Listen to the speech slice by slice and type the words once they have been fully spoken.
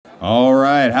All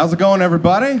right, how's it going,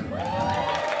 everybody?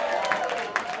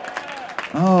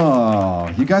 Oh,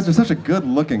 you guys are such a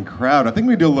good-looking crowd. I think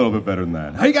we can do a little bit better than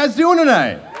that. How you guys doing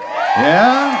tonight?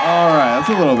 Yeah? All right, that's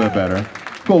a little bit better.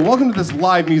 Cool, welcome to this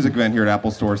live music event here at Apple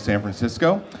Store San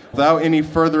Francisco. Without any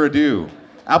further ado,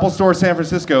 Apple Store San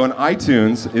Francisco and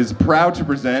iTunes is proud to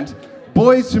present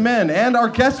Boyz II Men and our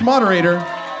guest moderator,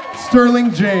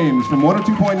 Sterling James from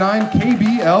 102.9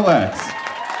 KBLX.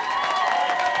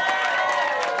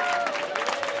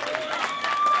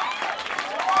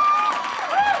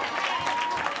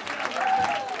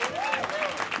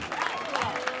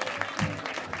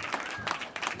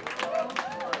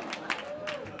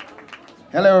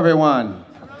 Hello, everyone.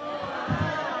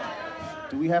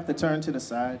 Do we have to turn to the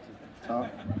side to talk?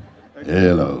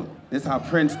 Hello. This is how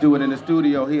Prince do it in the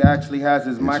studio. He actually has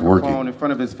his microphone in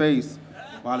front of his face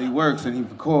while he works and he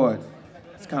records.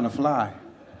 It's kind of fly.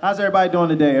 How's everybody doing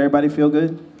today? Everybody feel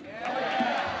good?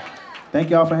 Thank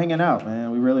y'all for hanging out,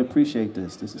 man. We really appreciate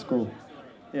this. This is cool.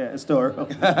 Yeah, it's still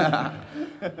early.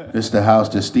 This is the house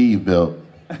that Steve built.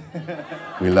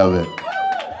 We love it.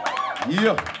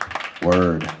 Yeah.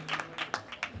 Word.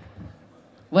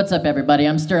 What's up, everybody?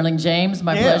 I'm Sterling James.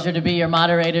 My pleasure to be your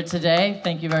moderator today.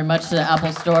 Thank you very much to the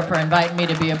Apple Store for inviting me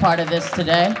to be a part of this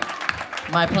today.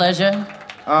 My pleasure.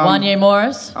 Wanye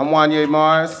Morris. I'm Wanye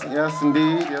Morris. Yes,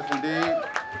 indeed. Yes, indeed.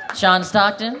 Sean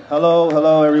Stockton.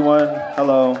 Hello, everyone.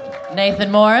 Hello.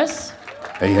 Nathan Morris.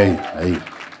 Hey.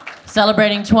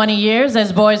 Celebrating 20 years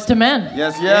as Boyz II Men.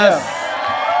 Yes. Yeah.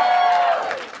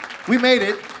 We made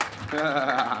it.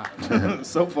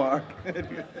 So far.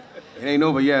 It ain't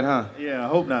over yet, huh? Yeah, I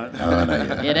hope not.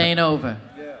 It ain't over.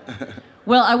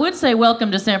 Well, I would say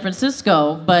welcome to San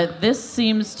Francisco, but this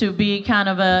seems to be kind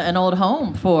of an old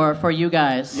home for you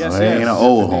guys. Yes, Well, it ain't an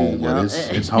old home, but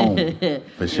it's home,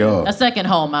 for sure. A second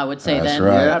home, I would say. That's then.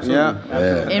 right.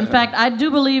 Absolutely. In fact, I do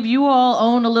believe you all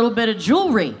own a little bit of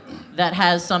jewelry that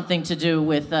has something to do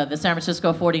with the San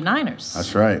Francisco 49ers.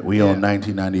 That's right. We own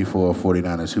 1994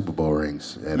 49er Super Bowl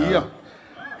rings. And,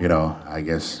 you know, I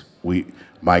guess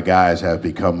my guys have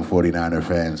become 49er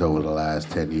fans over the last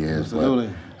 10 years. Absolutely.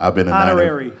 But I've been a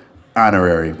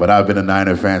Honorary, but I've been a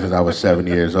Niner fan since I was 7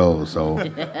 years old, so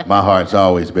my heart's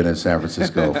always been in San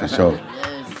Francisco, for sure.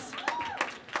 Yes.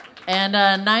 And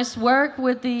nice work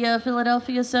with the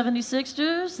Philadelphia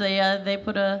 76ers. They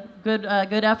put a good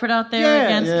effort out there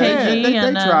against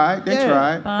KG. They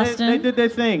tried. Boston. They did their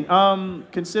thing.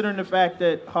 Considering the fact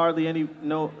that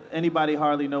anybody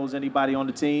hardly knows anybody on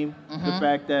the team, the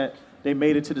fact that they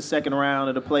made it to the second round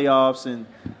of the playoffs and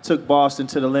took Boston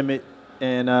to the limit.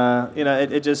 And,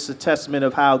 it's just a testament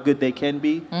of how good they can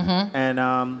be. And,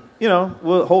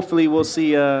 hopefully we'll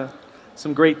see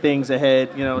some great things ahead.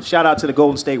 Shout out to the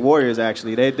Golden State Warriors,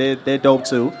 actually. They're dope,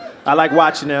 too. I like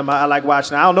watching them. I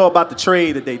don't know about the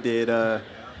trade that they did. Hey,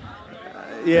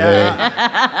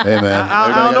 man.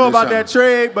 I don't know about that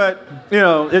trade, but,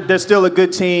 they're still a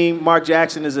good team. Mark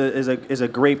Jackson is a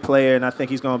great player, and I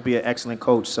think he's going to be an excellent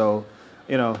coach. So,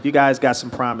 you guys got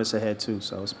some promise ahead, too.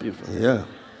 So it's beautiful. Yeah.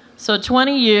 So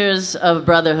 20 years of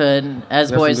brotherhood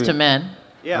as Boyz II Men.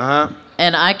 Yeah.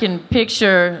 And I can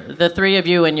picture the three of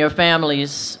you and your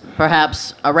families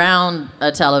perhaps around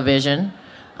a television,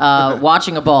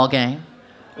 watching a ball game,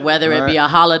 whether it be a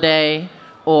holiday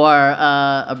or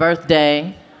a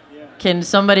birthday. Can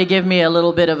somebody give me a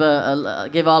little bit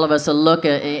of give all of us a look,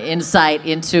 insight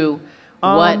into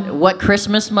what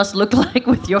Christmas must look like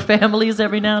with your families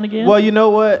every now and again? Well, you know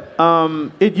what?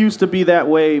 It used to be that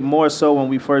way more so when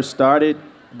we first started,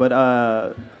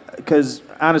 but because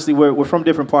honestly, we're from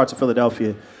different parts of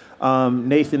Philadelphia.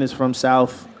 Nathan is from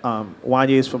South, Wanye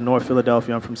is from North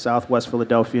Philadelphia, I'm from Southwest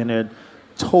Philadelphia, and they're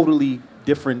totally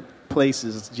different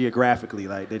places geographically.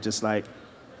 Like, they're just like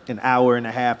an hour and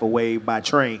a half away by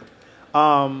train.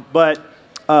 But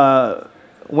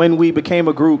when we became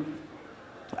a group,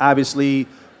 obviously,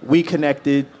 we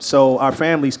connected, so our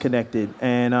families connected.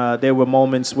 And there were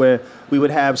moments where we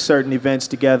would have certain events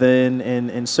together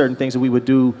and certain things that we would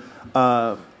do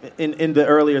in the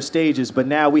earlier stages. But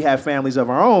now we have families of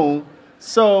our own.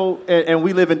 So, and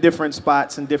we live in different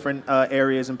spots and different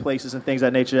areas and places and things of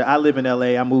that nature. I live in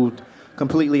L.A. I moved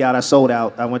completely out. I sold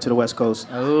out. I went to the West Coast.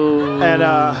 Oh. And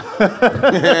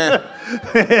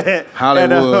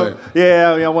Hollywood.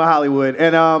 I went Hollywood.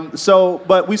 And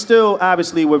but we still,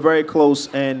 obviously, we're very close.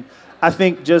 And I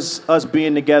think just us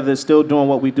being together, still doing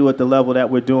what we do at the level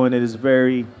that we're doing, it is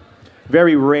very,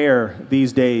 very rare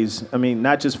these days. I mean,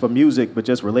 not just for music, but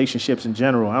just relationships in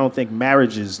general. I don't think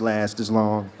marriages last as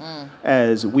long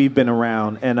as we've been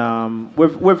around. And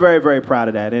we're very, very proud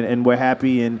of that. And we're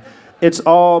happy. And it's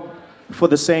all for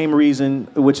the same reason,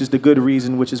 which is the good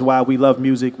reason, which is why we love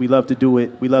music. We love to do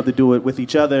it. We love to do it with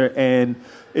each other, and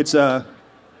it's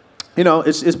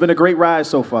it's been a great ride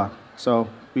so far. So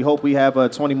we hope we have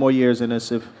 20 more years in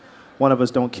us if one of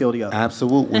us don't kill the other.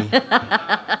 Absolutely.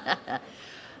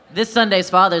 This Sunday's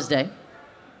Father's Day.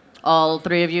 All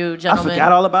three of you I gentlemen.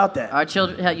 forgot all about that. Are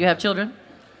children? You have children?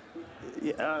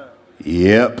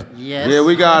 Yep. Yes. Yeah,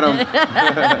 we got them.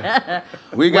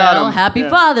 We got them. Well, happy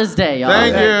Father's Day, y'all.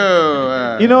 Thank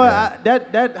you. You know,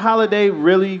 that holiday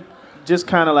really just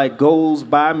kind of like goes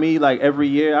by me like every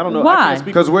year. I don't know. Why?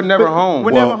 Because we're never home.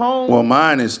 We're never home. Well,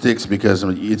 mine it sticks because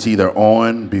it's either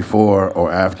on before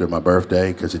or after my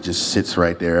birthday because it just sits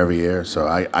right there every year. So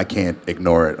I can't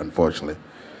ignore it, unfortunately.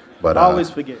 But I always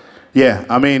forget. Yeah,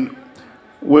 I mean,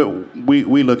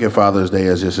 we look at Father's Day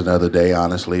as just another day,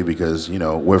 honestly, because, you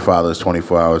know, we're fathers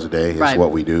 24 hours a day. It's Right.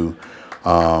 what we do.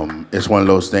 It's one of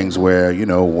those things where, you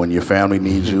know, when your family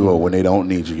needs you or when they don't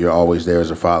need you, you're always there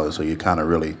as a father. So you kind of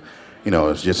really, you know,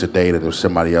 it's just a day that if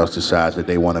somebody else decides that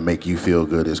they want to make you feel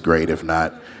good, it's great. If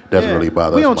not, it doesn't really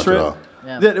bother us much at all.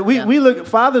 Yeah. We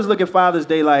fathers look at Father's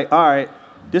Day like, all right,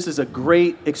 this is a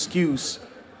great excuse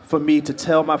for me to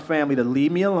tell my family to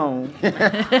leave me alone.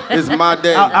 It's my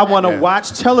day. I want to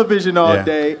watch television all Yeah.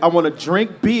 day. I want to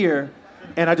drink beer,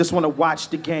 and I just want to watch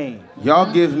the game.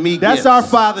 Y'all give me That's gifts. our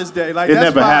Father's Day. Like It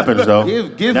that's never happens, though.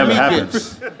 Give Never me happens.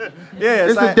 gifts. Yeah,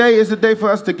 It's like, a day. It's a day for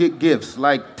us to get gifts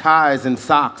like ties and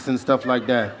socks and stuff like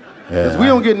that. Yeah. Cause we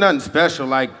don't get nothing special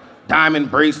like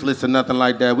diamond bracelets or nothing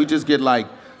like that. We just get like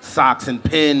socks and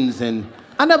pins and.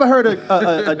 I never heard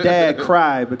a dad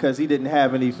cry because he didn't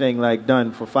have anything like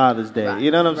done for Father's Day. Right, You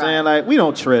know what I'm saying? Like we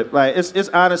don't trip. Like it's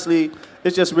honestly,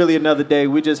 it's just really another day.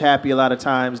 We're just happy a lot of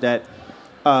times that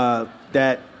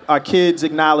that our kids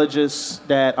acknowledge us,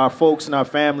 that our folks and our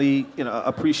family, you know,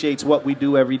 appreciates what we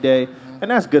do every day,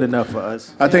 and that's good enough for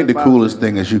us. I think the Father's coolest Day.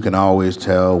 thing is you can always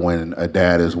tell when a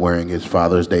dad is wearing his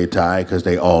Father's Day tie because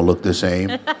they all look the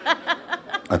same.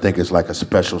 I think it's like a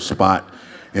special spot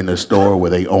in the store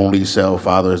where they only sell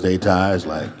Father's Day ties,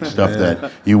 like stuff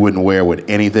that you wouldn't wear with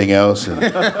anything else. And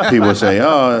people say,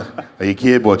 oh, your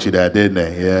kid bought you that, didn't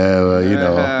they? Yeah, well, you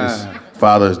know, it's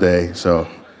Father's Day. So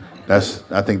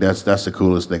I think that's the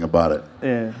coolest thing about it.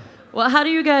 Yeah. Well, how do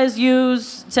you guys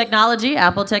use technology,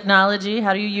 Apple technology?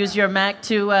 How do you use your Mac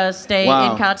to stay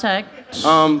Wow. in contact?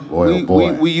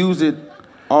 We use it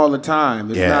all the time.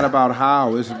 It's Yeah. not about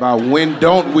how. It's about when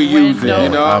don't we When use it. don't You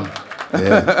know.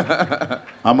 Yeah.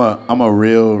 I'm a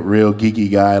real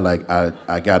geeky guy. Like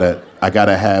I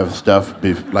gotta have stuff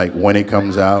like when it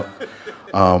comes out.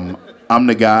 I'm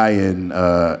the guy in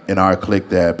our clique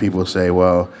that people say,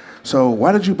 well, so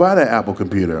why did you buy that Apple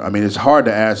computer? I mean, it's hard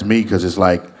to ask me because it's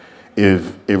like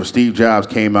if Steve Jobs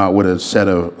came out with a set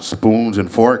of spoons and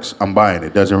forks, I'm buying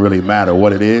it. Doesn't really matter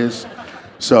what it is.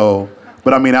 So.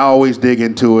 But I mean, I always dig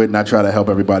into it, and I try to help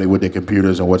everybody with their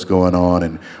computers and what's going on,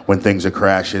 and when things are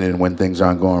crashing and when things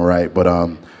aren't going right. But I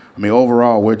mean,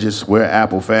 overall, we're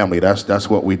Apple family. That's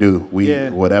what we do.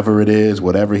 Whatever it is,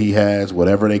 whatever he has,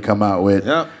 whatever they come out with.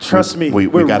 Yep. Trust me, we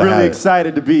we're gotta really have it.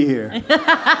 excited to be here.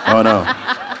 Oh no,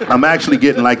 I'm actually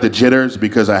getting like the jitters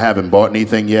because I haven't bought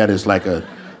anything yet. It's like a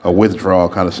withdrawal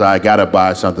kind of. So I gotta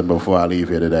buy something before I leave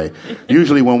here today.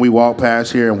 Usually, when we walk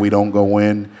past here and we don't go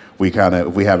in.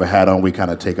 If we have a hat on, we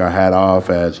kind of take our hat off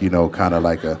as, you know, kind of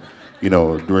like a, you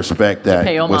know, respect that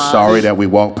pay we're homage. sorry that we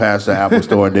walked past the Apple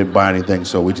store and didn't buy anything,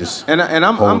 so we just And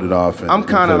I'm hold it off. I'm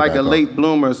kind of like a on. late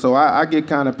bloomer, so I get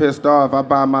kind of pissed off. I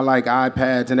buy my like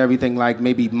iPads and everything like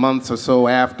maybe months or so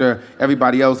after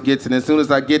everybody else gets it. As soon as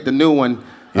I get the new one,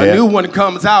 a Yeah. new one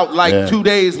comes out like Yeah. 2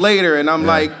 days later, and I'm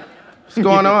like, what's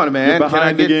going on, man? You're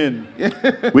behind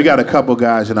again. We got a couple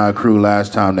guys in our crew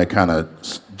last time that kind of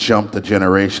jumped the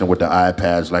generation with the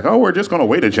iPads. Like, oh, we're just gonna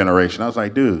wait a generation. I was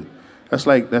like, dude,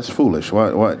 that's foolish.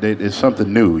 What? It's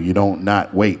something new. You don't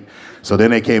not wait. So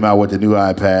then they came out with the new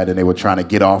iPad, and they were trying to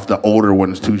get off the older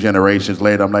ones 2 generations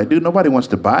later. I'm like, dude, nobody wants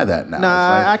to buy that now. Nah,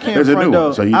 It's like, I can't there's a front new though.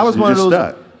 one, so you, I was you one of just those.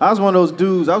 stuck. I was one of those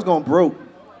dudes. I was going broke,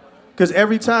 because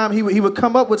every time he would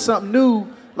come up with something new,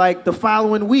 like the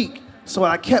following week. So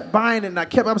I kept buying it, and I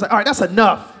was like, all right, that's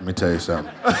enough. Let me tell you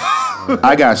something.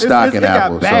 I got stock in it got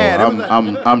Apple, bad. It so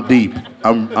was I'm deep.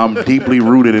 I'm deeply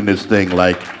rooted in this thing.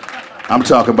 Like I'm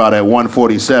talking about at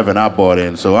 147 I bought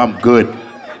in, so I'm good.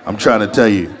 I'm trying to tell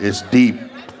you, it's deep.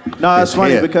 No, it's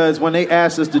funny here. because when they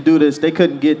asked us to do this, they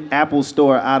couldn't get Apple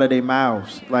Store out of their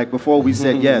mouths. Like before we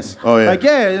said yes. Oh, yeah. Like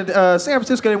San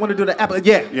Francisco, they want to do the Apple.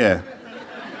 Yeah. Yeah.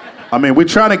 I mean, we're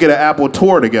trying to get an Apple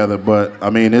tour together, but I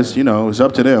mean, it's it's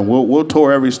up to them. We'll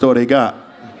tour every store they got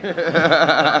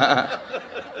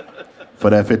for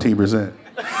that 15%.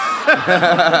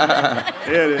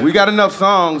 We got enough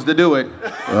songs to do it.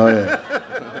 Oh yeah.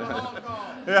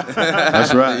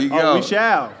 That's right. There you Oh, go. we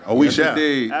shall. Oh, we Yes, shall.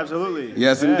 indeed. Absolutely.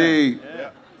 Yes, indeed.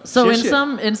 So Shit.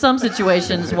 in some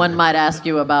situations, one might ask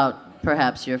you about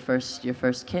perhaps your first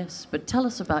kiss. But tell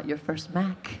us about your first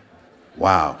Mac.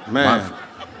 Wow, Man.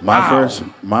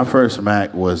 My first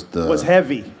Mac was Was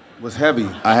heavy. Was heavy.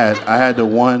 I had the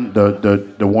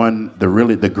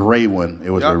gray one. It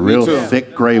was Yup, a me real too.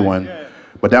 thick gray one.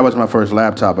 But that was my first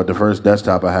laptop. But the first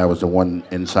desktop I had was the one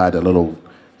inside the little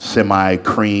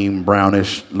semi-cream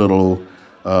brownish little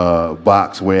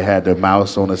box where it had the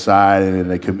mouse on the side and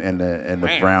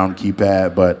the brown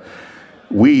keypad. But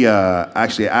we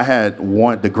actually, I had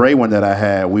the gray one that I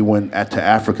had. We went to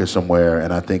Africa somewhere,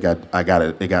 and I think I got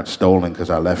it. It got stolen because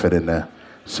I left it in the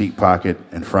seat pocket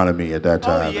in front of me at that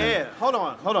time. Oh, yeah. Hold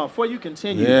on. Before you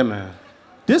continue. Yeah, man.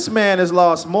 This man has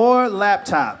lost more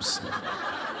laptops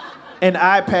and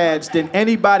iPads than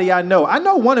anybody I know. I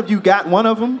know one of you got one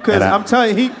of them because I'm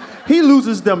telling you, he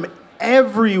loses them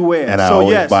everywhere. And I so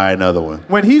always yes, buy another one.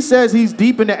 when he says he's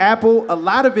deep into Apple, a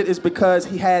lot of it is because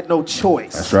he had no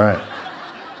choice. That's right.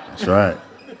 That's right.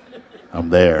 I'm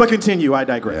there. But continue, I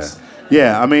digress.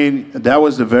 Yeah, I mean, that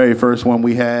was the very first one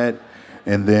we had.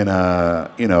 And then,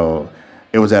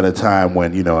 it was at a time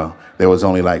when, there was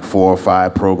only like 4 or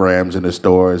 5 programs in the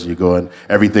stores. You go and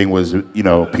everything was,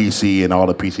 PC, and all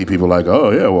the PC people were like, oh,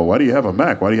 yeah, well, why do you have a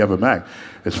Mac? Why do you have a Mac?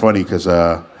 It's funny because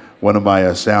one of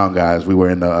my sound guys, we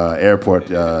were in the airport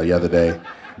the other day,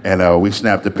 and we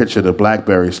snapped a picture of the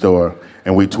BlackBerry store,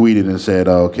 and we tweeted and said,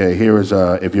 okay, here is,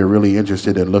 if you're really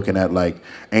interested in looking at like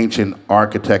ancient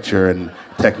architecture and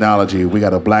technology, we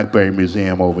got a BlackBerry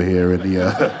museum over here in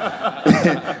the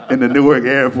in the Newark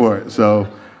airport. So,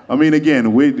 I mean, again,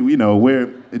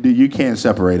 you can't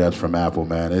separate us from Apple,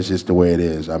 man. It's just the way it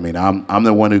is. I mean, I'm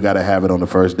the one who got to have it on the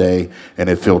first day, and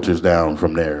it filters down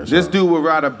from there. So. This dude would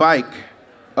ride a bike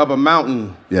up a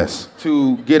mountain Yes.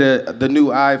 to get the new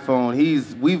iPhone.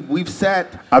 We've sat.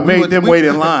 I made them wait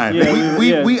in line.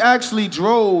 Yeah. We actually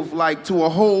drove like to a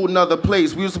whole nother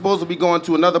place. We were supposed to be going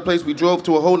to another place. We drove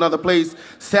to a whole nother place,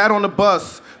 sat on the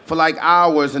bus for like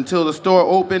hours until the store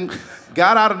opened,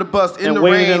 got out of the bus in And the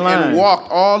waited rain in line. and walked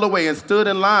all the way and stood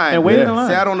in line. And waited in line.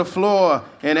 Sat on the floor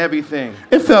and everything.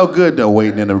 It felt good though,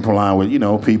 waiting in the line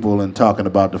with people and talking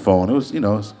about the phone. It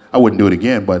was I wouldn't do it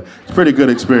again, but it's a pretty good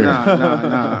experience.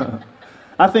 Nah.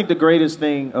 I think the greatest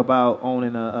thing about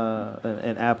owning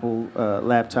an Apple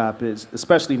laptop is,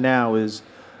 especially now, is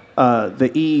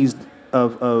the ease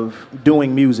of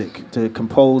doing music, to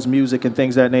compose music and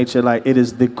things of that nature. Like, it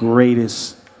is the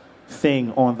greatest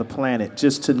thing on the planet,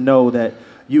 just to know that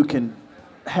you can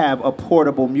have a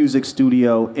portable music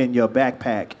studio in your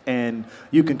backpack and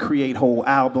you can create whole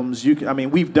albums.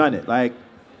 We've done it. Like,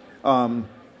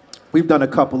 we've done a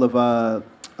couple of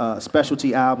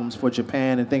specialty albums for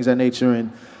Japan and things of that nature,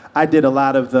 and I did a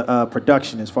lot of the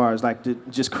production as far as like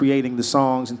just creating the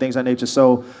songs and things of that nature.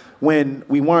 So when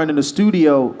we weren't in the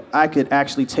studio, I could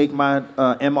actually take my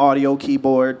M Audio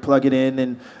keyboard, plug it in,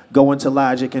 and go into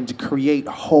Logic and to create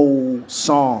whole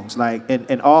songs. Like,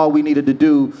 and all we needed to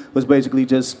do was basically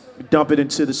just dump it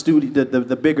into the studio,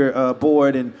 the bigger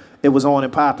board, and it was on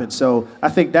and popping. So I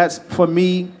think that's, for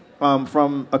me,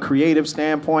 from a creative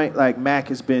standpoint, like, Mac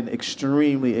has been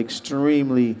extremely,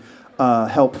 extremely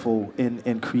helpful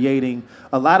in creating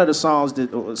a lot of the songs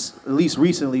that, at least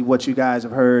recently, what you guys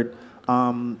have heard,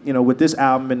 with this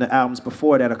album and the albums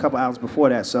before that, a couple albums before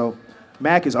that. So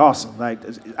Mac is awesome. Like,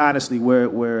 honestly,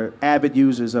 we're avid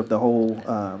users of the whole,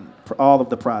 for all of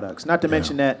the products. Not to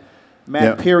mention that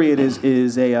Mac period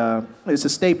is a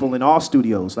staple in all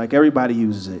studios. Like, everybody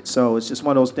uses it. So it's just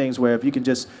one of those things where if you can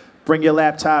just bring your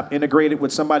laptop, integrate it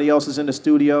with somebody else's in the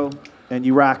studio, and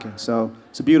you rocking. So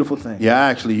it's a beautiful thing. Yeah,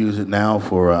 I actually use it now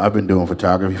for, I've been doing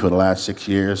photography for the last 6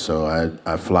 years, so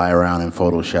I fly around in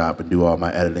Photoshop and do all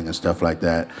my editing and stuff like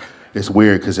that. It's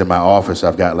weird because in my office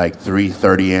I've got like 3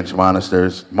 30-inch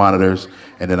monitors,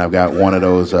 and then I've got one of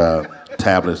those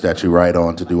tablets that you write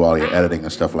on to do all your editing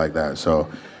and stuff like that. So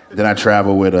then I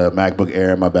travel with a MacBook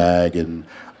Air in my bag, and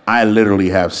I literally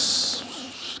have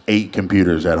 8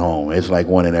 computers at home. It's like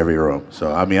one in every room.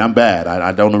 So I mean, I'm bad.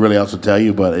 I don't know really else to tell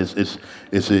you, but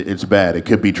it's bad. It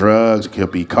could be drugs, it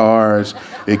could be cars,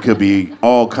 it could be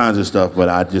all kinds of stuff. But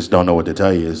I just don't know what to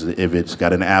tell you. If it's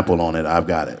got an Apple on it, I've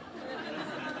got it.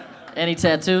 Any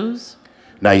tattoos?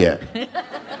 Not yet. I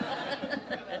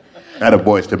had a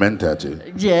Boyz II Men tattoo.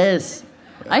 Yes.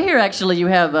 I hear actually you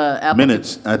have Apple.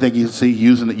 Minutes. I think you see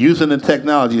using the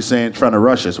technology, saying trying to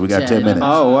rush us. We got 10 minutes.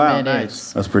 Oh, wow,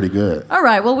 Minutes. That's pretty good. All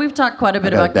right. Well, we've talked quite a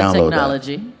bit I about gotta the download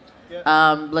technology.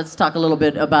 let's talk a little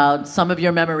bit about some of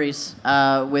your memories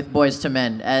with Boyz II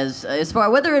Men, as far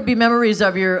whether it be memories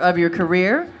of your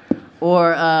career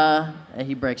or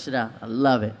he breaks it out. I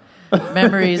love it.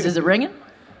 Memories. Is it ringing?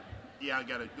 Yeah, I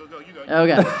got it. Go, you go.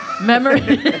 Okay.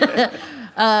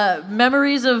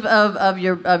 Memories of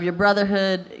your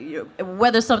brotherhood.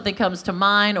 Whether something comes to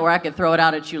mind, or I could throw it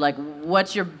out at you. Like,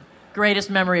 what's your greatest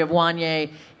memory of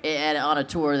Wanye on a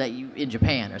tour that you in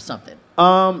Japan or something?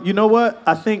 You know what?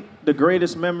 I think the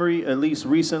greatest memory, at least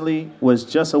recently, was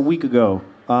just a week ago.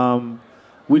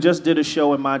 We just did a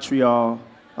show in Montreal,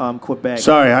 Quebec.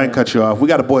 Sorry, I didn't cut you off. We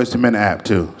got a Boyz II Men app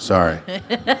too. Sorry.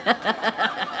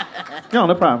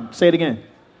 No problem. Say it again.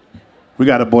 We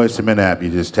got a Boyz II Men app.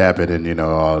 You just tap it, and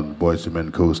all Boyz II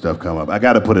Men cool stuff come up. I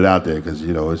got to put it out there because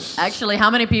it's. Actually, how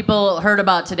many people heard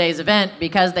about today's event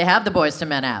because they have the Boyz II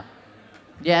Men app?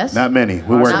 Yes. Not many.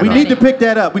 We're working. We on need it. to pick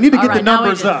that up. We need to All get right, the now we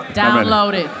numbers up.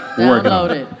 Download it. We're working on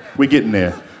Download it. We're getting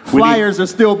there. Flyers are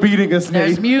still beating us,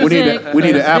 There's Nate. music. We need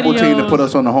an there's Apple team to videos. put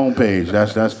us on the homepage.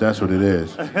 That's what it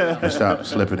is. And stop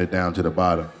slipping it down to the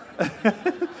bottom.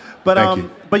 But Thank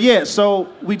you. but yeah, so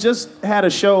we just had a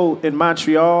show in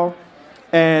Montreal,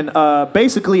 and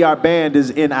basically our band is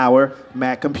in our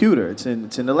Mac computer. It's in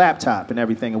the laptop and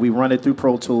everything, and we run it through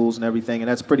Pro Tools and everything, and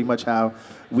that's pretty much how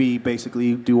we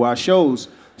basically do our shows.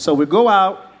 So we go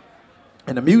out,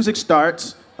 and the music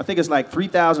starts. I think it's like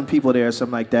 3,000 people there or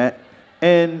something like that,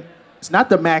 and it's not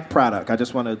the Mac product. I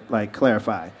just want to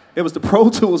clarify. It was the Pro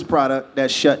Tools product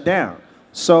that shut down.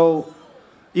 So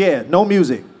yeah, no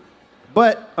music.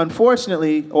 But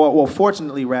unfortunately, or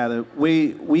fortunately rather,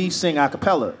 we sing a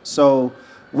cappella. So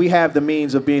we have the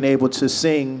means of being able to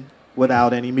sing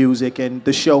without any music, and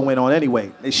the show went on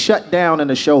anyway. It shut down in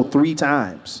the show 3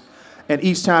 times. And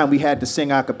each time we had to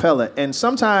sing a cappella. And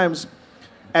sometimes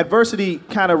adversity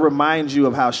kind of reminds you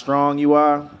of how strong you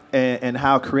are and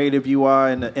how creative you are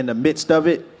in the midst of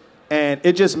it. And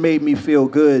it just made me feel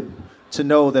good to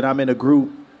know that I'm in a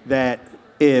group that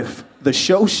if the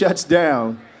show shuts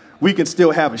down, we can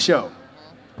still have a show.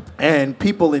 And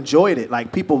people enjoyed it.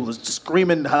 Like, people was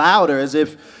screaming louder as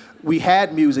if we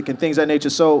had music and things of that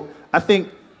nature. So I think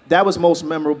that was most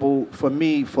memorable for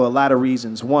me for a lot of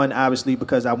reasons. One, obviously,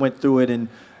 because I went through it and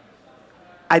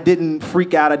I didn't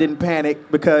freak out, I didn't panic,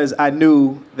 because I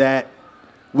knew that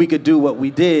we could do what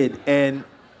we did. And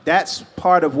that's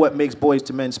part of what makes Boyz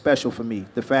II Men special for me.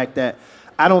 The fact that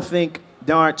I don't think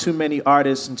there aren't too many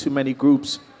artists and too many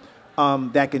groups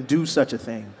that can do such a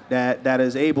thing, that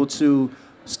is able to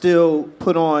still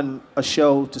put on a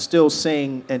show, to still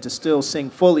sing, and to still sing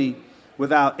fully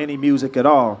without any music at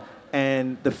all.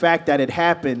 And the fact that it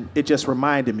happened, it just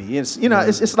reminded me.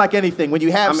 It's like anything. When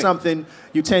you have something,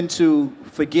 you tend to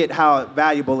forget how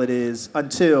valuable it is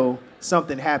until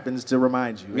something happens to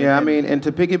remind you. Yeah, and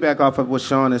to piggyback off of what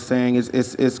Sean is saying,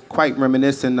 is quite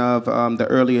reminiscent of the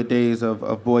earlier days of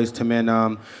Boyz II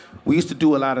Men. We used to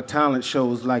do a lot of talent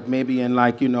shows, like maybe in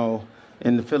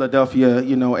in the Philadelphia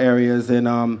areas,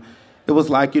 and it was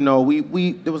like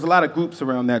we there was a lot of groups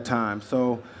around that time,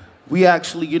 so. We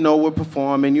actually, were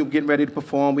performing. You getting ready to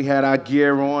perform. We had our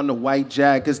gear on, the white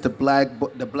jackets, the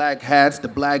black hats, the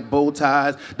black bow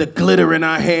ties, the glitter in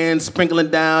our hands,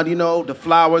 sprinkling down, the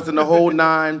flowers and the whole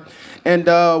 9. And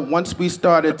once we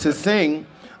started to sing,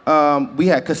 we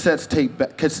had cassette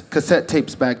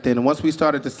tapes back then. And once we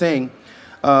started to sing,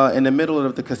 in the middle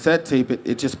of the cassette tape,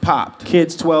 it just popped.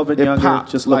 Kids 12 and younger,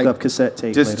 popped, just look up cassette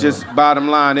tape. Just bottom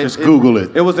line. Just Google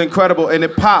it. It was incredible, and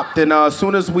it popped. And as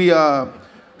soon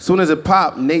as it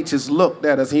popped, Nate just looked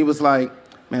at us. He was like,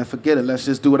 man, forget it. Let's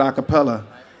just do it a cappella.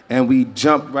 And we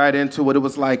jumped right into it. It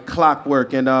was like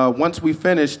clockwork. And once we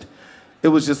finished, it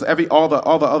was just all the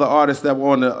other artists that were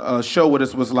on the show with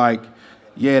us was like,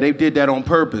 yeah, they did that on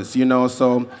purpose,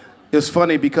 So it's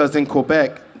funny because in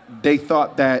Quebec, they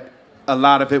thought that a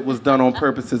lot of it was done on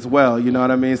purpose as well. You know what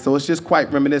I mean? So it's just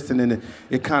quite reminiscent, and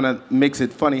it kind of makes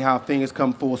it funny how things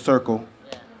come full circle.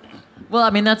 Well,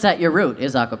 that's at your root,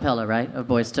 is a cappella, right? Of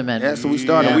Boyz II Men. Yeah, so we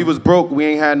started. Yeah. We was broke. We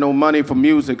ain't had no money for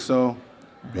music, so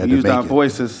we used our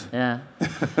voices. Yeah.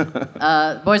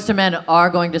 Boyz II Men are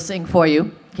going to sing for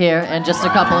you here in just a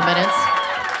couple of minutes.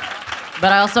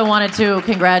 But I also wanted to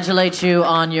congratulate you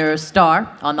on your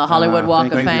star on the Hollywood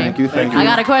Walk of Fame. Thank you. I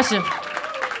got a question.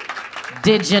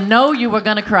 Did you know you were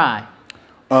going to cry?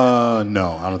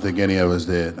 No, I don't think any of us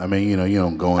did. You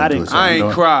don't go into it. I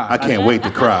ain't cry. I can't wait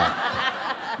to cry.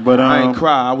 But I ain't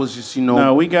cry. I was just,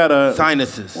 No, we got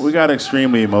sinuses. We got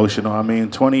extremely emotional.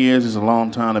 20 years is a long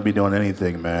time to be doing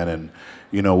anything, man. And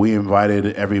we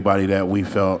invited everybody that we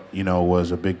felt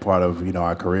was a big part of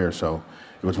our career. So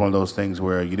it was one of those things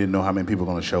where you didn't know how many people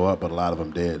were going to show up, but a lot of them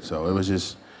did. So it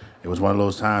was it was one of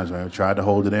those times, man. We tried to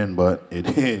hold it in, but it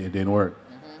didn't work.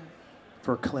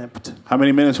 Verklempt. How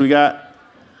many minutes we got?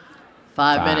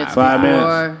 5 minutes 5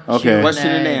 before minutes. Okay. Q&A. Question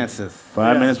and answers.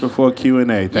 5 minutes before Q&A.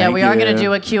 Thank Yeah, we are going to do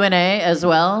you. a Q&A as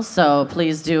well, so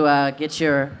please do get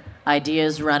your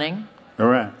ideas running. All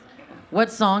right.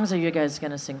 What songs are you guys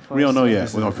going to sing for We us? don't know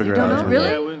yet. We're going to figure it out. don't as know? we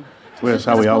go. Really? That's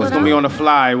how we always It's gonna be do on the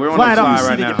fly. We're on Fly the it off fly the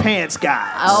right seat of now. your pants,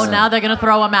 guys. Oh, now they're going to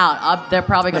throw them out. They're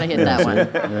probably going to hit that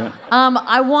one.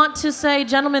 I want to say,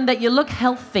 gentlemen, that you look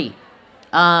healthy.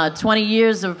 20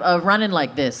 years of running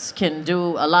like this can do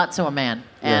a lot to a man,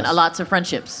 and Yes. a lot to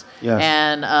friendships, Yes.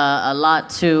 and a lot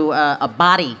to a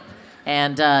body.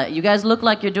 And you guys look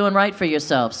like you're doing right for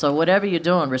yourselves. So whatever you're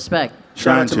doing, respect.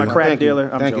 Shout out to my crack Thank you. dealer.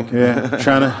 I'm Thank you. joking.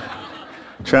 Yeah,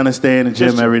 trying to stay in the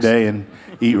gym Just every jokes. day and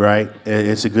eat right.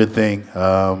 It's a good thing.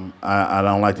 I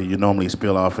don't like to normally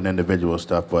spill off an individual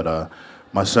stuff, but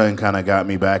my son kind of got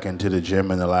me back into the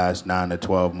gym in the last 9 to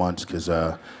 12 months because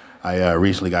I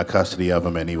recently got custody of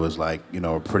him, and he was like,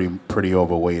 pretty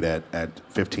overweight at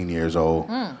 15 years old.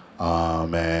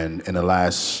 And in the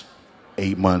last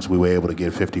 8 months, we were able to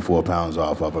get 54 pounds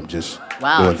off of him just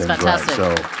Wow, doing that's things fantastic.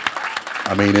 right.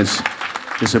 So, I mean, it's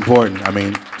important. I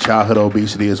mean, childhood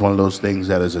obesity is one of those things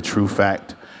that is a true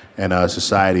fact, and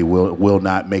society will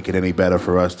not make it any better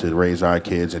for us to raise our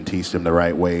kids and teach them the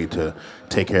right way to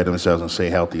take care of themselves and stay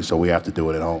healthy. So we have to do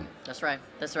it at home. That's right.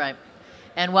 That's right.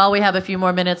 And while we have a few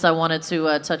more minutes, I wanted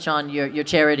to touch on your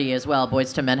charity as well,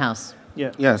 Boyz II Men House.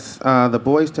 Yeah. Yes, the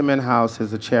Boyz II Men House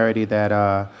is a charity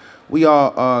that we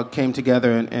all came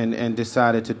together and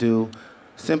decided to do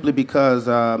simply because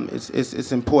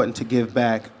it's important to give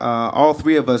back. All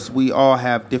three of us, we all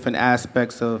have different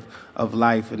aspects of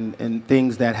life and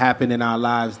things that happen in our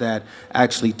lives that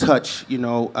actually touch, a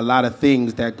lot of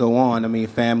things that go on. I mean,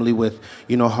 family with,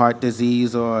 heart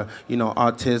disease or,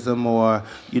 autism or,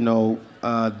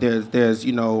 there's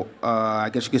I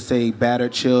guess you could say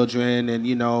battered children and,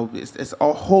 it's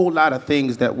a whole lot of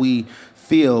things that we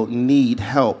feel need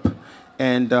help.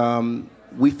 And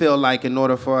we feel like in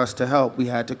order for us to help, we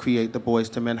had to create the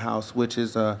Boyz II Men House, which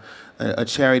is a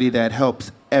charity that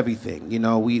helps everything.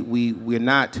 We're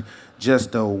not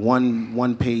just a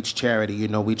one-page charity.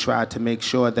 We try to make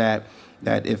sure that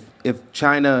if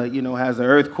China, has an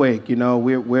earthquake, we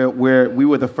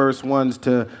were the first ones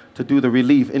to do the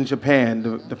relief in Japan,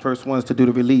 the first ones to do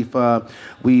the relief.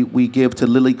 We give to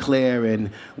Lily Claire,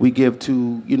 and we give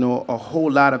to a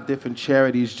whole lot of different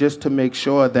charities just to make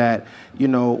sure that they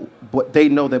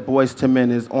know that Boyz II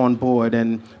Men is on board.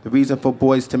 And the reason for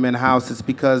Boyz II Men House is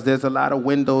because there's a lot of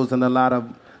windows and a lot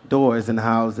of doors in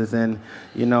houses, and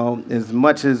as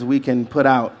much as we can put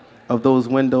out of those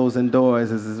windows and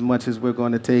doors is as much as we're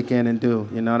going to take in and do.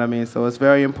 You know what I mean? So it's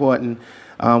very important.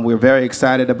 We're very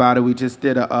excited about it. We just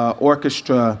did a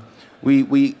orchestra.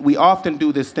 We often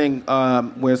do this thing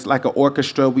where it's like an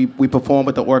orchestra. We perform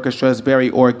with the orchestra. It's very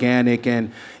organic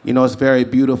and it's very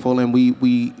beautiful. And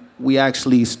we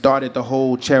actually started the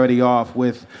whole charity off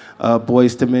with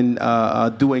Boyz II Men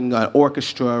doing an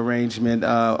orchestra arrangement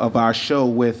of our show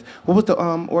with, what was the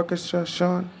orchestra,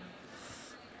 Sean?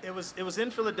 It was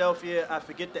in Philadelphia. I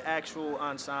forget the actual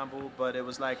ensemble, but it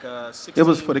was like a 16. It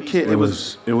was for the kid. It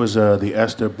was the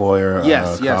Esther Boyer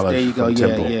Yes, College there you go. from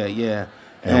Temple. Yeah.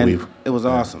 And it was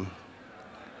awesome.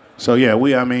 So yeah,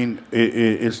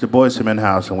 it's the Boyz II Men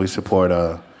House, and we support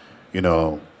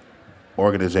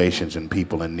organizations and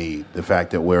people in need. The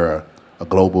fact that we're a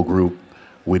global group,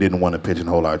 we didn't want to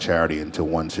pigeonhole our charity into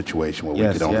one situation where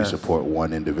we could only support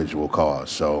one individual cause.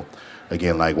 So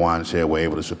again, like Juan said, we're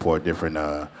able to support different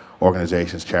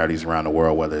organizations, charities around the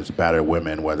world, whether it's battered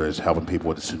women, whether it's helping people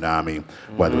with the tsunami,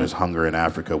 whether it's hunger in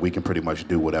Africa. We can pretty much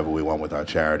do whatever we want with our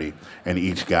charity, and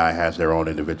each guy has their own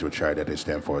individual charity that they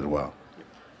stand for as well.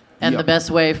 And the best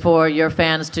way for your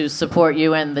fans to support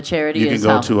you and the charity You can is go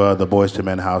how? to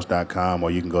theboystomenhouse.com,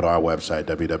 or you can go to our website,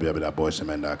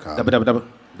 www.boystomen.com.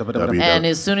 And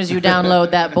as soon as you download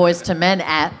that Boyz II Men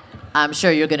app, I'm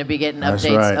sure you're going to be getting That's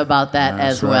updates right. about that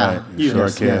That's as well. right. You sure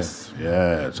can. Yes.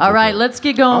 Yeah. it's All good right, deal. let's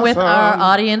get going with our Awesome.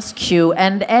 audience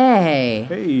Q&A.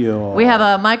 Hey, y'all. We have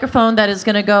a microphone that is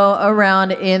going to go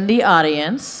around in the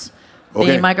audience.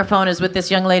 Okay. The microphone is with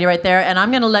this young lady right there, and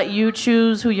I'm going to let you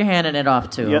choose who you're handing it off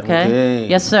to, Yep. okay? Okay.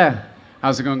 Yes, sir.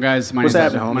 How's it going, guys? What's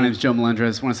happening, homie? My name's Joe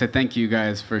Melendrez. I want to say thank you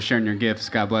guys for sharing your gifts.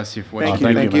 God bless you for what Thank you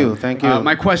you. do. Thank you.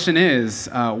 My question is,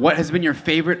 what has been your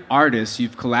favorite artist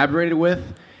you've collaborated with,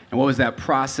 and what was that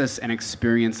process and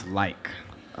experience like?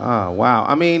 Oh, wow.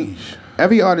 I mean,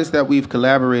 every artist that we've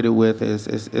collaborated with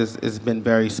has been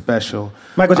very special.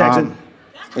 Michael Jackson.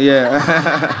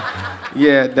 Yeah.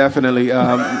 Yeah, definitely.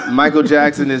 Michael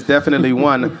Jackson is definitely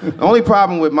one. The only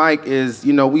problem with Mike is,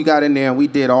 you know, we got in there and we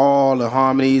did all the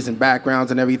harmonies and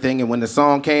backgrounds and everything, and when the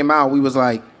song came out, we was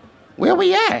like, where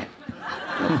we at?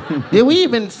 Did we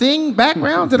even sing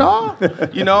backgrounds at all?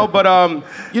 You know, but,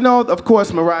 you know, of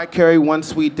course, Mariah Carey, One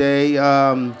Sweet Day,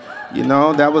 you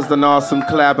know, that was an awesome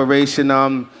collaboration.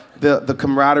 The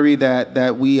camaraderie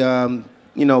that we,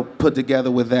 you know, put together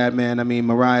with that, man. I mean,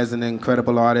 Mariah's an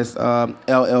incredible artist.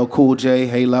 LL Cool J,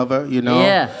 Hey Lover, you know.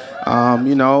 Yeah.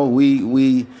 You know,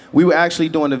 we were actually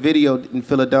doing a video in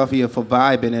Philadelphia for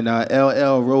Vibin', and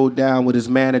LL rode down with his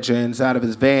manager inside of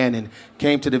his van and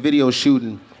came to the video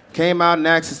shooting. Came out and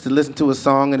asked us to listen to a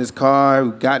song in his car.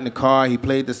 We got in the car, he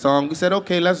played the song. We said,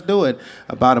 okay, let's do it.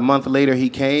 About a month later, he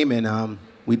came and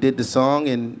we did the song,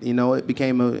 and, you know, it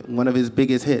became one of his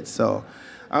biggest hits. So,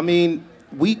 I mean,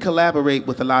 we collaborate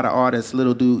with a lot of artists.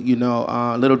 Little do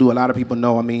a lot of people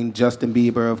know. I mean, Justin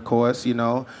Bieber, of course, you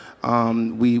know.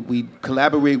 We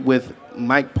collaborate with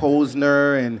Mike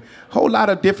Posner and a whole lot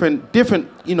of different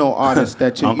you know, artists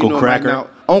that Uncle you know Cracker. right now.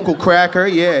 Uncle Cracker,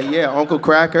 yeah, Uncle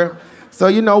Cracker. So,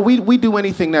 you know, we do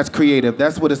anything that's creative.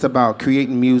 That's what it's about,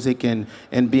 creating music and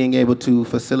being able to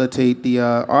facilitate the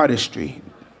artistry.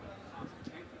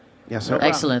 Yes, sir.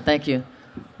 Excellent, thank you.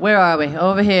 Where are we?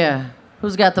 Over here.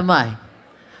 Who's got the mic?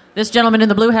 This gentleman in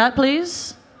the blue hat,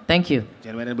 please. Thank you.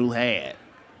 Gentleman in the blue hat.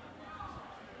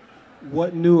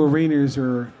 What new arenas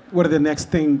or what are the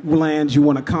next lands you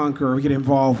want to conquer or get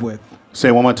involved with? Say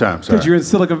it one more time, sorry. Because you're in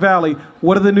Silicon Valley,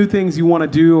 what are the new things you want to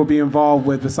do or be involved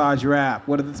with besides your app?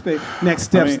 What are the next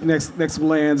steps, next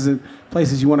lands and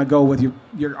places you want to go with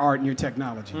your art and your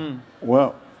technology?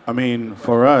 Well, I mean,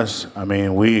 for us, I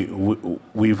mean,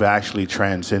 we've actually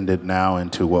transcended now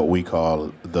into what we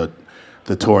call the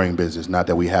touring business. Not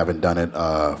that we haven't done it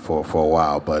for a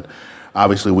while, but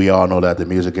obviously we all know that the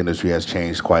music industry has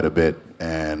changed quite a bit,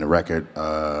 and the record,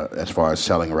 as far as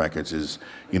selling records, is,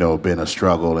 you know, been a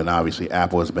struggle. And obviously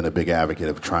Apple has been a big advocate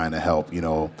of trying to help, you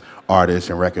know, artists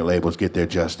and record labels get their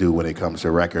just due when it comes to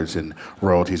records and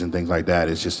royalties and things like that.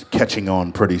 It's just catching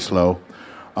on pretty slow.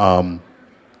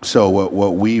 So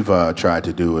what we've tried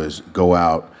to do is go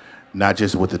out, not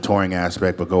just with the touring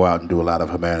aspect, but go out and do a lot of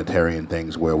humanitarian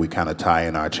things where we kind of tie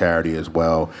in our charity as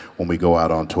well when we go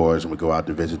out on tours and we go out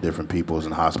to visit different peoples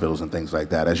and hospitals and things like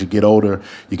that. As you get older,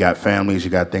 you got families,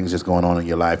 you got things that's going on in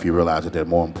your life, you realize that there are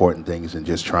more important things than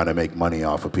just trying to make money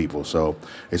off of people. So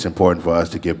it's important for us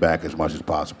to give back as much as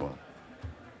possible.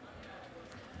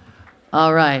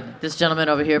 All right, this gentleman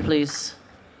over here, please.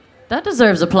 That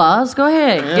deserves applause. Go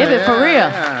ahead, give it for real.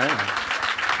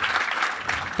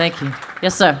 Thank you.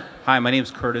 Yes, sir. Hi, my name's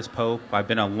Curtis Pope. I've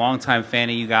been a longtime fan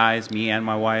of you guys, me and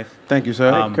my wife. Thank you,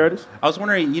 sir. Curtis? I was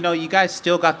wondering, you know, you guys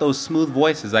still got those smooth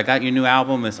voices. I got your new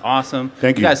album. It's awesome.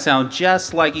 Thank you. You guys sound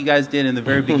just like you guys did in the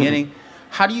very beginning.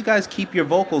 How do you guys keep your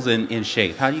vocals in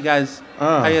shape? How do you guys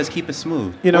keep it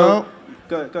smooth? You know,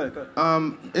 Go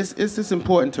ahead. it's just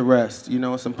important to rest. You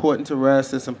know, it's important to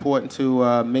rest. It's important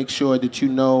to make sure that you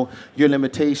know your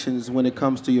limitations when it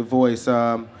comes to your voice.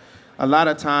 A lot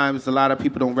of times, a lot of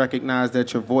people don't recognize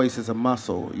that your voice is a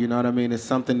muscle. You know what I mean? It's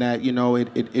something that, you know,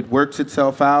 it works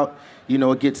itself out. You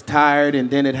know, it gets tired,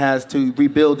 and then it has to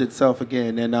rebuild itself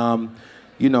again. And,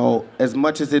 you know, as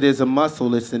much as it is a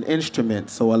muscle, it's an instrument.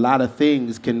 So a lot of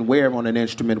things can wear on an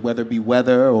instrument, whether it be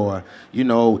weather or, you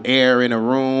know, air in a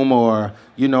room or,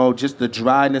 you know, just the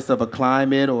dryness of a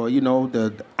climate or, you know,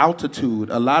 the altitude.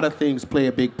 A lot of things play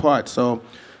a big part. So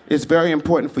it's very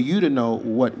important for you to know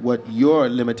what your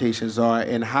limitations are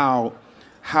and how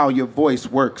your voice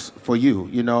works for you.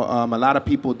 You know, a lot of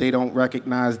people, they don't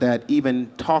recognize that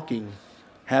even talking,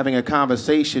 having a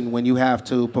conversation when you have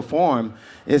to perform,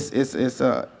 it's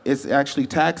actually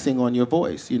taxing on your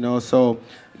voice. You know, so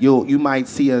you might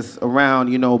see us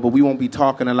around, you know, but we won't be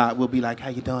talking a lot. We'll be like, "How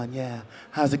you doing? Yeah,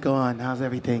 how's it going? How's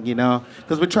everything?" You know,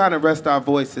 because we're trying to rest our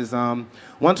voices.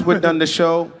 Once we're done the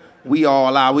show, we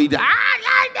all out.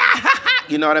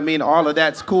 You know what I mean? All of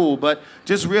that's cool, but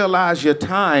just realize your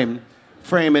time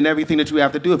frame and everything that you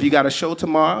have to do. If you got a show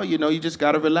tomorrow, you know, you just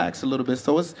got to relax a little bit.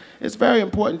 So it's very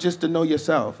important just to know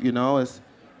yourself. You know,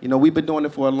 we've been doing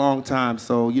it for a long time,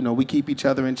 so you know we keep each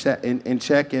other in check,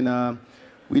 and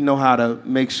we know how to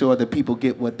make sure that people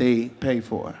get what they pay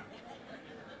for.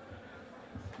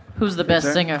 Who's the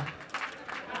best singer?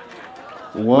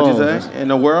 What'd you say? In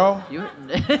the world?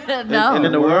 No.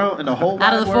 In the world? In the whole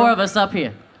Out of wide the world? four of us up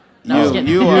here. No, I was kidding.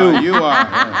 You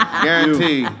are.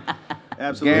 Guaranteed.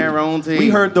 Absolutely. Guaranteed. We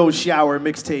heard those shower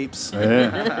mixtapes.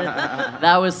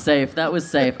 That was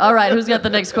safe. All right, who's got the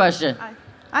next question?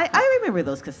 I remember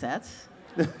those cassettes.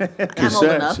 I'm old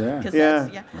Cassettes, enough. yeah.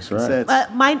 Cassettes, yeah. That's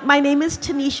right. My name is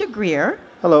Tanisha Greer.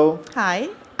 Hello. Hi.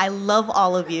 I love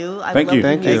all of you. I Thank love you. the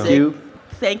Thank you. music. Thank you.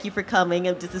 Thank you for coming.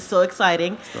 This is so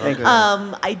exciting. Thank you.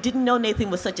 I didn't know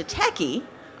Nathan was such a techie.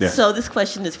 Yeah. So this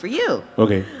question is for you.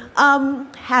 Okay.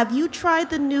 Have you tried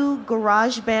the new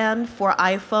GarageBand for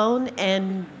iPhone?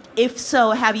 And if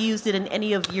so, have you used it in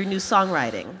any of your new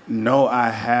songwriting? No, I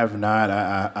have not.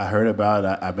 I heard about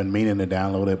it. I've been meaning to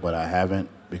download it, but I haven't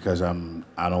because I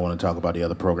don't want to talk about the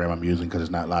other program I'm using because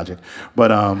it's not Logic.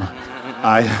 But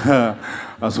I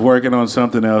was working on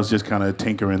something else, just kind of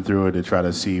tinkering through it to try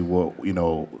to see what,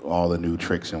 all the new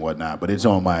tricks and whatnot. But it's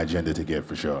on my agenda to get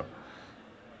for sure.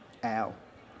 Ow.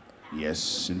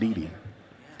 Yes, indeedy.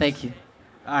 Thank you.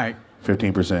 All right.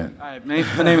 15%. All right.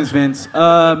 My name is Vince.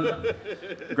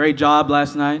 Great job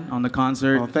last night on the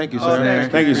concert. Oh, thank you, I was sir. there.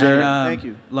 Thank you, sir. And, Thank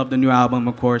you. Love the new album,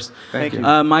 of course. Thank you.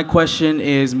 My question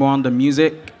is more on the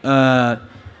music.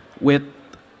 With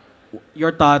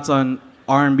your thoughts on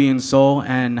R&B and soul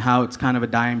and how it's kind of a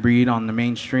dying breed on the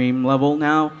mainstream level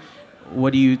now,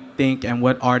 what do you think and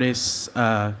what artists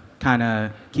kind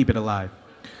of keep it alive?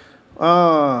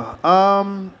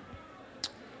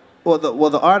 Well,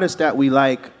 the artists that we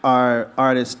like are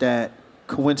artists that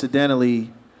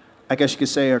coincidentally, I guess you could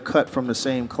say, are cut from the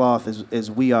same cloth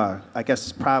as we are. I guess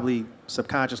it's probably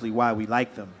subconsciously why we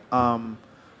like them.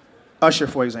 Usher,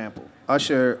 for example.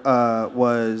 Usher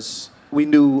we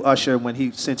knew Usher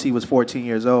since he was 14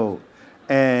 years old.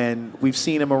 And we've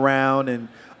seen him around, and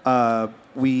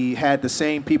we had the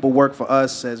same people work for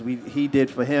us as he did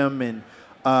for him and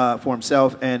for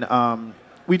himself. And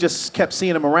we just kept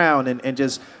seeing him around and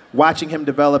just watching him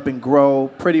develop and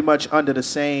grow pretty much under the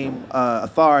same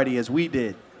authority as we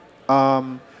did.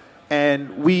 And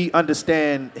we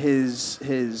understand his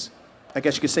I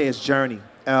guess you could say his journey.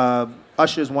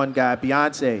 Usher's one guy,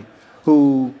 Beyonce,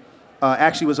 who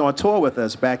actually was on tour with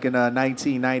us back in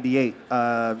 1998.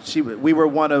 We were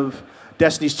one of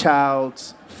Destiny's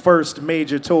Child's first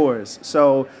major tours.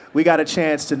 So we got a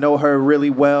chance to know her really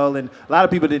well. And a lot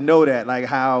of people didn't know that, like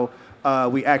how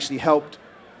we actually helped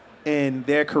in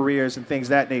their careers and things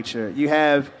of that nature. You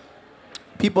have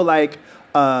people like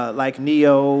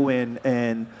Neo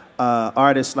and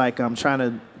artists like I'm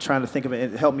trying to think of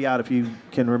it. Help me out if you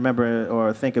can remember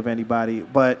or think of anybody.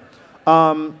 But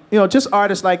just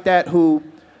artists like that who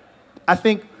I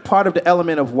think part of the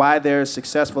element of why they're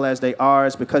successful as they are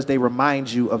is because they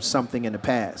remind you of something in the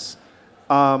past.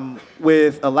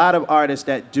 With a lot of artists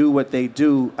that do what they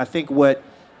do, I think what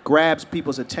grabs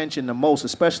people's attention the most,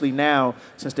 especially now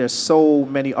since there's so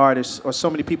many artists or so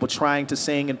many people trying to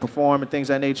sing and perform and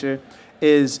things of that nature,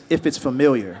 is if it's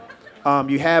familiar.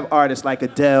 You have artists like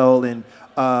Adele and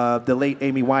the late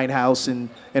Amy Winehouse and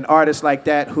artists like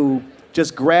that who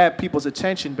just grab people's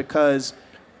attention because,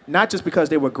 not just because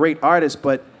they were great artists,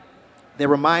 but they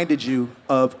reminded you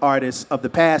of artists of the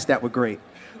past that were great.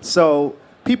 So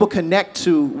people connect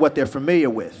to what they're familiar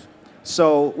with.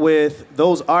 So with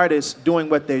those artists doing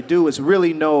what they do, it's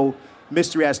really no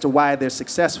mystery as to why they're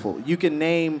successful. You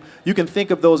can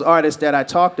think of those artists that I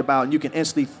talked about, and you can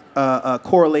instantly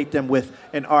correlate them with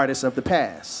an artist of the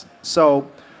past.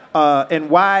 So, and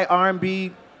why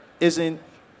R&B isn't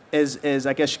as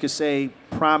I guess you could say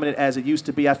prominent as it used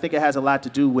to be, I think it has a lot to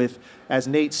do with, as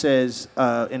Nate says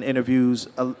in interviews,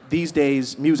 these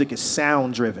days music is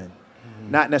sound driven.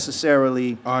 Not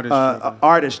necessarily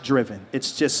artist driven.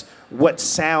 It's just what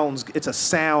sounds, it's a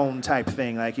sound type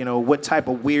thing. Like, what type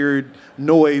of weird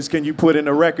noise can you put in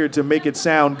a record to make it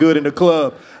sound good in the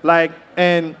club?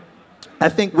 And I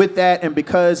think with that, and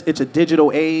because it's a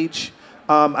digital age,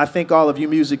 I think all of you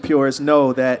music purists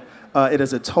know that it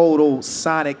is a total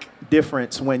sonic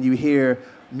difference when you hear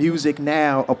music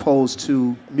now opposed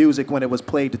to music when it was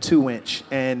played to 2-inch,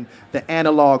 and the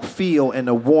analog feel and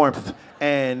the warmth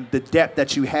and the depth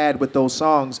that you had with those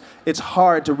songs, it's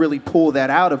hard to really pull that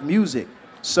out of music.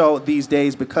 So these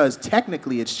days, because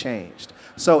technically it's changed.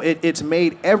 So it's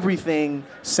made everything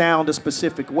sound a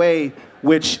specific way,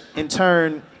 which in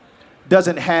turn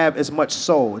doesn't have as much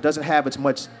soul. It doesn't have as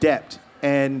much depth.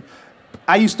 And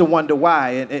I used to wonder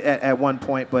why at one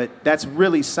point, but that's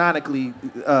really sonically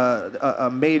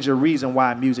a major reason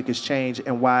why music has changed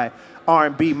and why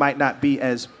R&B might not be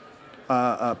as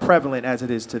prevalent as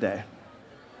it is today.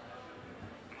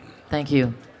 Thank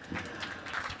you.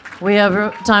 We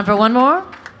have time for one more?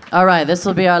 All right, this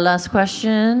will be our last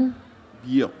question.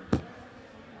 Yep.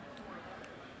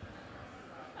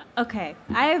 Okay,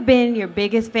 I have been your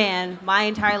biggest fan my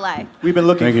entire life. We've been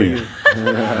looking for you.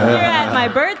 You're at my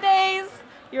birthdays.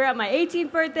 You're at my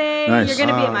 18th birthday. Nice. You're going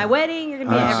to be at my wedding. You're going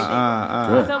to be at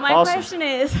everything. So my question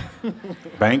is...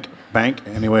 Bank? Bank?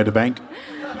 Anywhere to bank?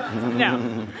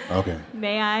 No. Okay.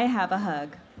 May I have a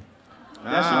hug?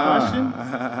 That's your question?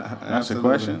 That's the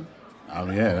question? I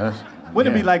mean, yeah, that's...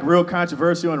 Wouldn't it be like real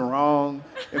controversial and wrong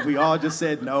if we all just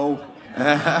said no?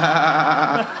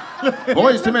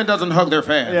 Boyz II Men doesn't hug their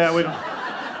fans. Yeah, we don't.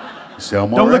 Sell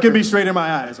more Don't look at records? me straight in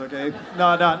my eyes, okay?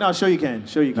 No, sure you can.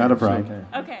 Sure you can. Not a Sure you problem.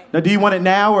 can. Okay. Now, do you want it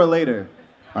now or later?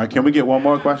 All right, can we get one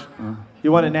more question?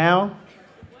 You want it now?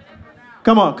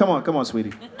 Come on,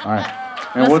 sweetie. All right.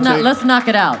 And Let's knock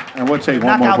it out. And we'll take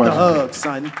one Knock more out question. the hug,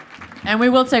 son. And we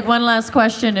will take one last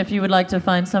question if you would like to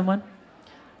find someone.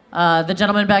 The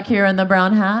gentleman back here in the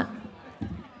brown hat.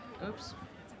 Oops.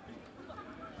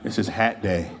 This is hat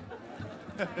day.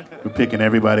 We're picking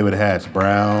everybody with hats.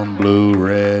 Brown, blue,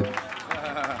 red,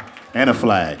 and a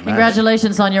flag. Nice.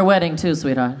 Congratulations on your wedding too,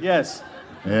 sweetheart. Yes.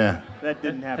 Yeah. That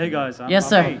didn't happen. Hey guys. Yes,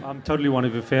 sir. I'm totally one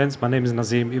of your fans. My name is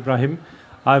Nazim Ibrahim.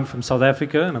 I'm from South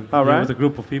Africa, and I'm here with a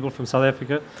group of people from South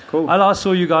Africa. Cool. I last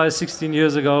saw you guys 16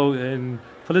 years ago in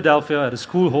Philadelphia at a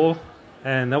school hall,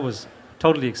 and that was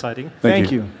totally exciting.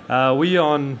 Thank you. We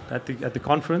are at the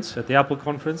conference, at the Apple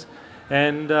conference,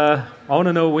 and I want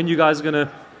to know when you guys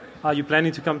are you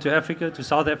planning to come to Africa, to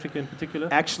South Africa in particular?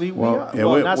 Actually, We're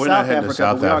not not heading Africa, to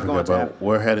South but we are Africa, going to but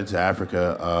we're headed to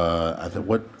Africa.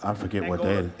 I forget what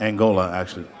day. Angola,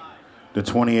 actually. The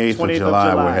 28th of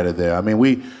July, we're headed there. I mean,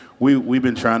 we've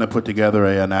been trying to put together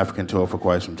an African tour for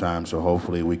quite some time, so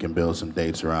hopefully we can build some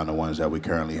dates around the ones that we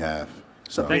currently have.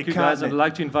 So Thank you guys. I'd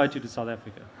like to invite you to South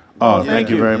Africa. Oh, thank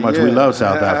you very much. Yeah. We love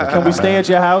South Africa. Can we stay at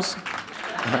your house?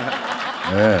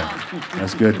 Yeah,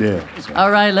 that's a good deal. So.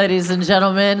 All right, ladies and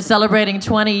gentlemen, celebrating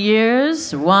 20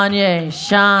 years, Wanye,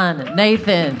 Sean,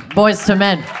 Nathan, Boyz II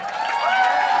Men.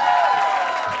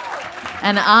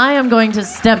 And I am going to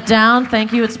step down.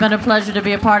 Thank you. It's been a pleasure to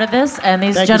be a part of this. And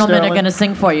these gentlemen are going to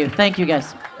sing for you. Thank you,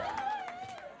 guys.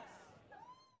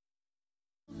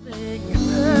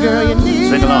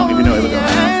 Sing along if you know it.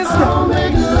 I'll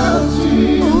make love to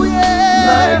you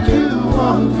like you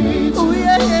want me to,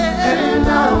 and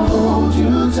I'll hold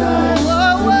you tight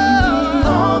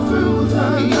all through the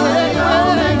night.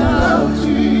 I'll make love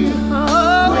to you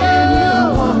when you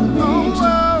want me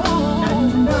to,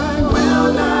 and I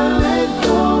will not let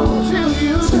go till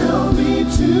you tell me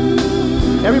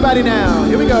to. Everybody now,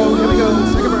 here we go.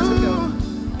 Second verse, here we go.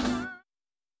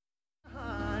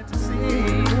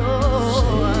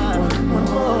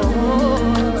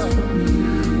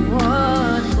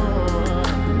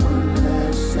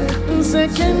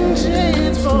 Second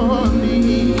chance for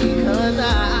me, 'cause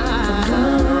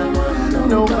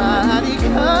nobody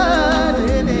comes.